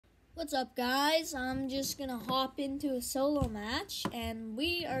What's up, guys? I'm just gonna hop into a solo match, and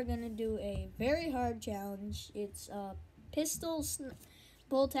we are gonna do a very hard challenge. It's a pistol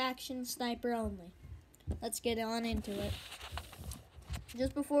bolt action sniper only. Let's get on into it.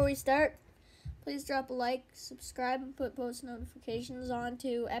 Just before we start, please drop a like, subscribe, and put post notifications on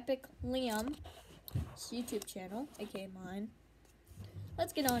to Epic Liam's YouTube channel, aka mine.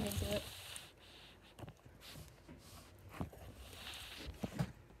 Let's get on into it.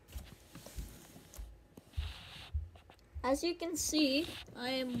 As you can see,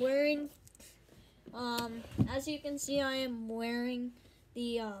 I am wearing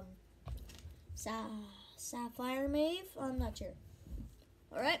the Sapphire Mave. I'm not sure.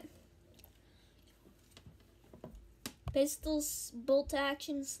 Alright. Pistols, bolt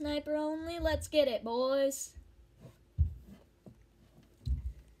action, sniper only. Let's get it, boys.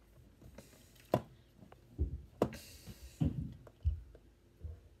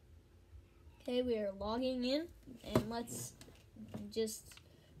 Okay, we are logging in, and let's just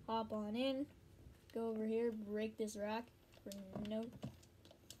hop on in. Go over here, break this rack. No.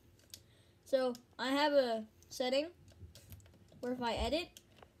 So I have a setting where if I edit,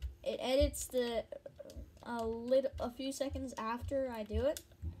 it edits a few seconds after I do it,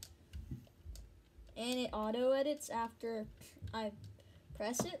 and it auto edits after I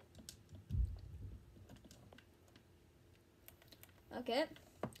press it. Okay.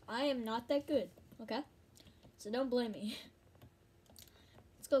 I am not that good, okay? So don't blame me.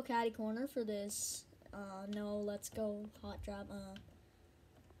 Let's go catty corner for this. No, let's go hot drop.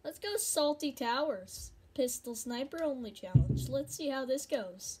 Let's go salty towers. Pistol sniper only challenge. Let's see how this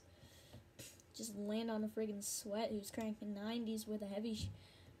goes. Just land on a friggin' sweat who's cranking 90s with a heavy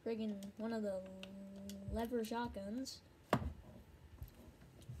friggin' one of the lever shotguns.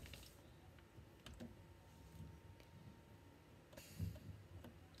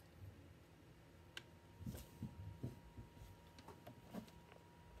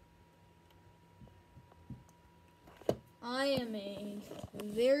 I am a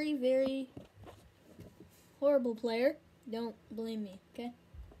very, very horrible player. Don't blame me, okay?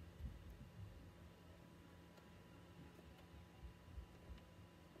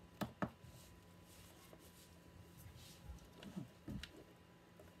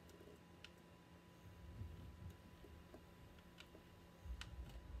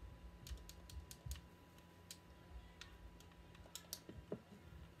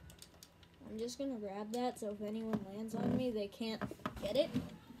 I'm just gonna grab that so if anyone lands on me, they can't get it.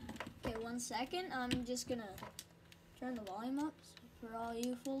 Okay, 1 second. I'm just gonna turn the volume up for all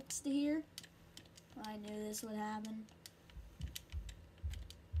you folks to hear. I knew this would happen.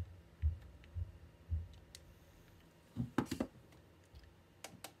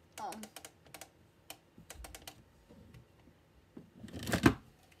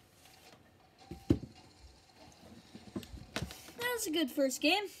 That was a good first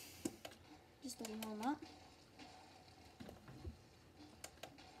game. Just a warm up.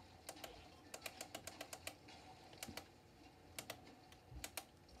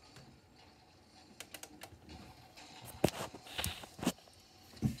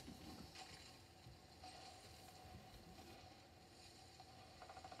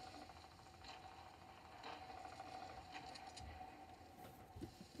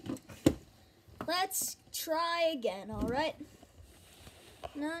 Let's try again, alright?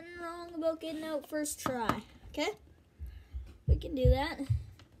 Nothing wrong about getting out first try, okay? We can do that.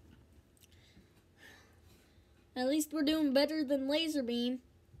 At least we're doing better than Laser Beam.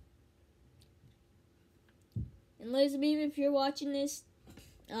 And Laser Beam, if you're watching this,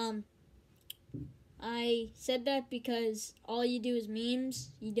 I said that because all you do is memes.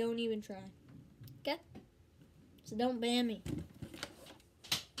 You don't even try, okay? So don't ban me.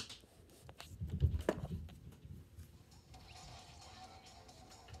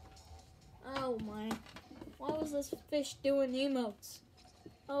 Oh my, why was this fish doing emotes?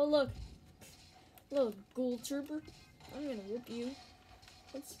 Oh look, little ghoul trooper, I'm gonna whoop you.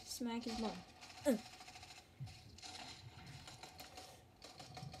 Let's smack his mom.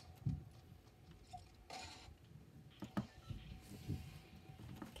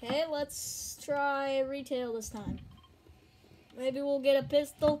 Okay, let's try retail this time. Maybe we'll get a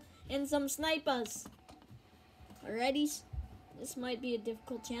pistol and some snipers. Alrighty, this might be a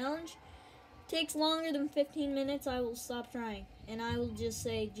difficult challenge. Takes longer than 15 minutes, I will stop trying, and I will just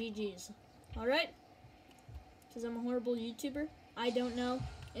say GG's. Alright? Because I'm a horrible YouTuber. I don't know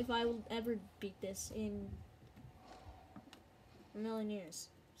if I will ever beat this in a million years.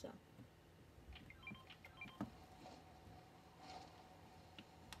 So.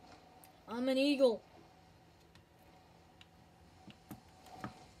 I'm an eagle.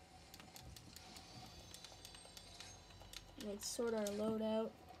 Let's sort our load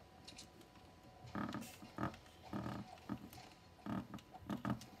out.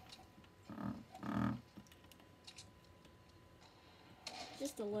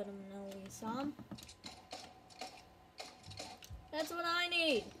 Just to let them know we saw him. That's what I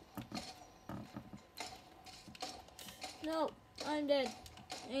need. No, I'm dead.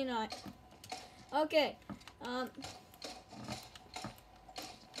 Ain't I? Okay.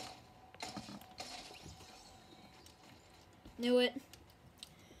 Knew it.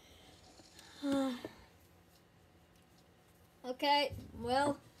 Okay,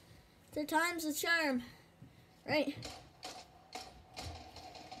 well, third time's the charm, right?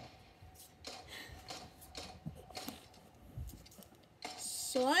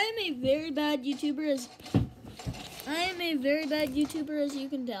 So I am a very bad YouTuber, as you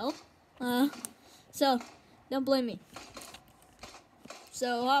can tell. So don't blame me.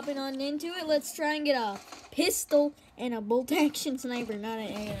 So hopping on into it, let's try and get a pistol and a bolt action sniper, not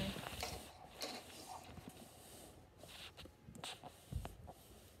an AR.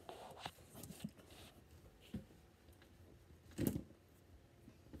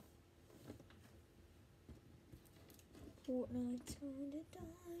 Fortnite's kinda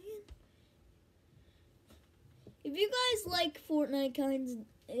dying. If you guys like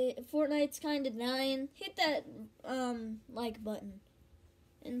Fortnite's kinda dying, hit that like button.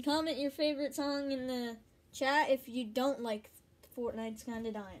 And comment your favorite song in the chat if you don't like Fortnite's kinda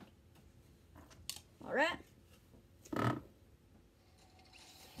dying. Alright?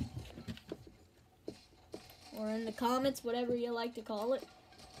 Or in the comments, whatever you like to call it.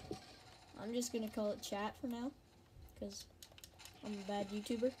 I'm just gonna call it chat for now, because I'm a bad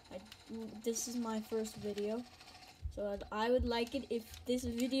YouTuber. This is my first video, so I would like it if this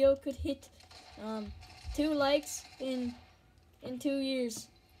video could hit 2 likes in 2 years,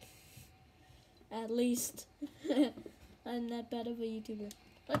 at least. I'm that bad of a YouTuber.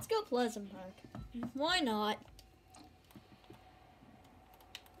 Let's go Pleasant Park. Why not?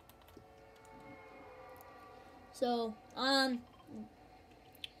 So,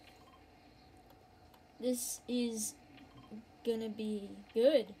 this is gonna be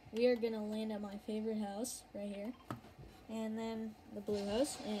good. We are gonna land at my favorite house right here, and then the blue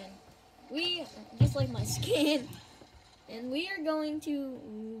house, and we just like my skin, and we are going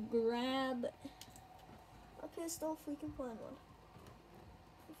to grab a pistol if we can find one.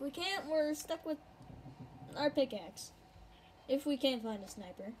 If we can't, we're stuck with our pickaxe. If we can't find a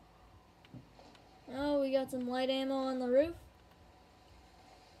sniper. Oh, we got some light ammo on the roof.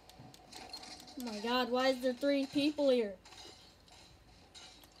 Oh my god, why is there 3 people here?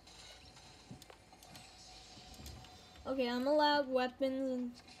 Okay, I'm allowed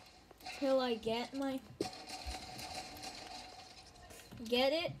weapons until I get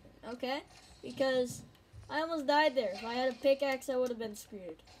it, okay? Because I almost died there. If I had a pickaxe, I would have been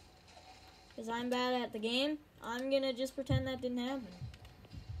screwed. Because I'm bad at the game, I'm gonna just pretend that didn't happen.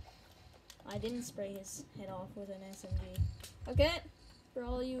 I didn't spray his head off with an SMG. Okay? For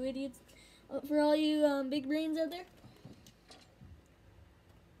all you idiots, for all you big brains out there.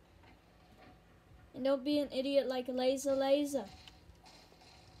 And don't be an idiot like Laser,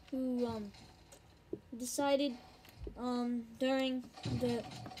 who decided during the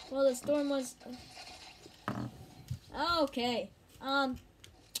storm was okay. We're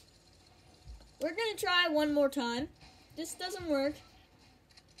gonna try one more time. This doesn't work.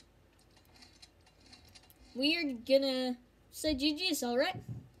 We are gonna say GG's, alright?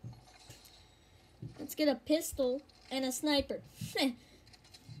 Let's get a pistol and a sniper.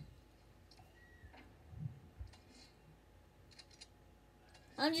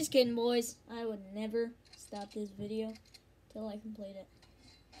 I'm just kidding, boys. I would never stop this video till I complete it.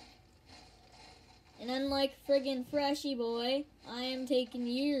 And unlike friggin' Freshy Boy, I am taking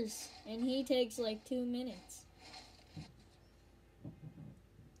years, and he takes like 2 minutes.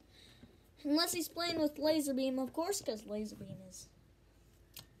 Unless he's playing with Laser Beam, of course, because Laser Beam is...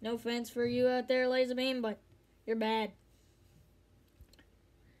 No offense for you out there, Laser Beam, but you're bad.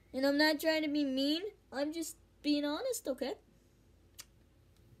 And I'm not trying to be mean, I'm just being honest, okay?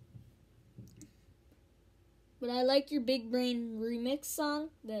 But I like your Big Brain remix song,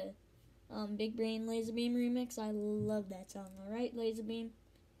 the Big Brain Laser Beam remix. I love that song, alright, Laser Beam?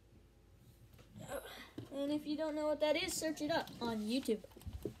 And if you don't know what that is, search it up on YouTube.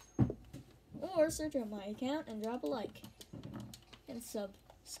 Or search on my account and drop a like. And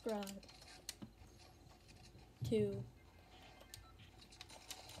subscribe to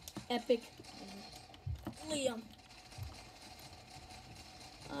Epic Liam.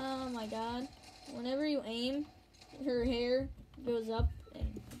 Oh my god. Whenever you aim, her hair goes up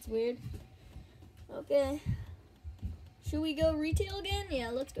and it's weird. Okay. Should we go retail again?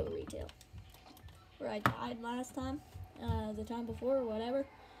 Yeah, let's go retail. Where I died last time. The time before, or whatever.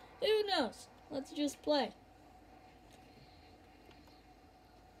 Who knows? Let's just play.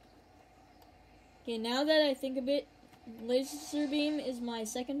 Okay, now that I think of it, Laserbeam is my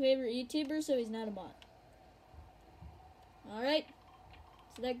second favorite YouTuber, so he's not a bot. Alright.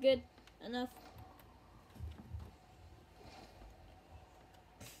 Is that good enough?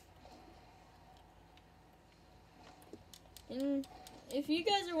 And if you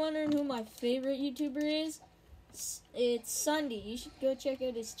guys are wondering who my favorite YouTuber is, it's Sunday. You should go check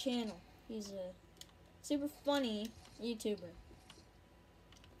out his channel. He's a super funny YouTuber.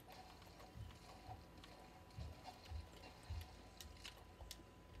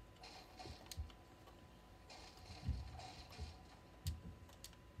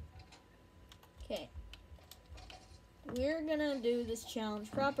 Okay. We're gonna do this challenge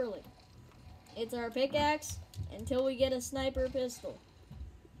properly. It's our pickaxe until we get a sniper pistol.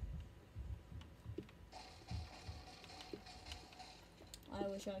 I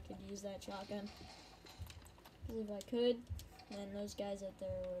wish I could use that shotgun. Because if I could, then those guys out there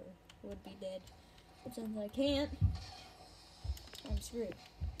would be dead. But since I can't, I'm screwed.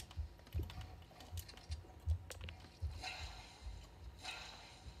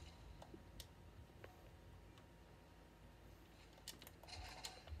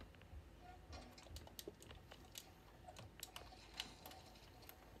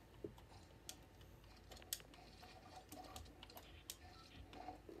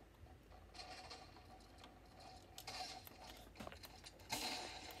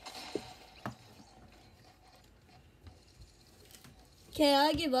 Okay,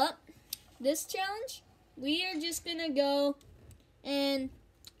 I give up. This challenge, we are just gonna go and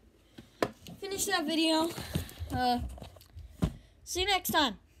finish that video. See you next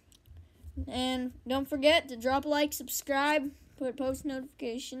time. And don't forget to drop a like, subscribe, put post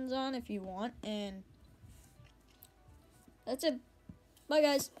notifications on if you want. And that's it. Bye,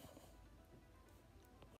 guys.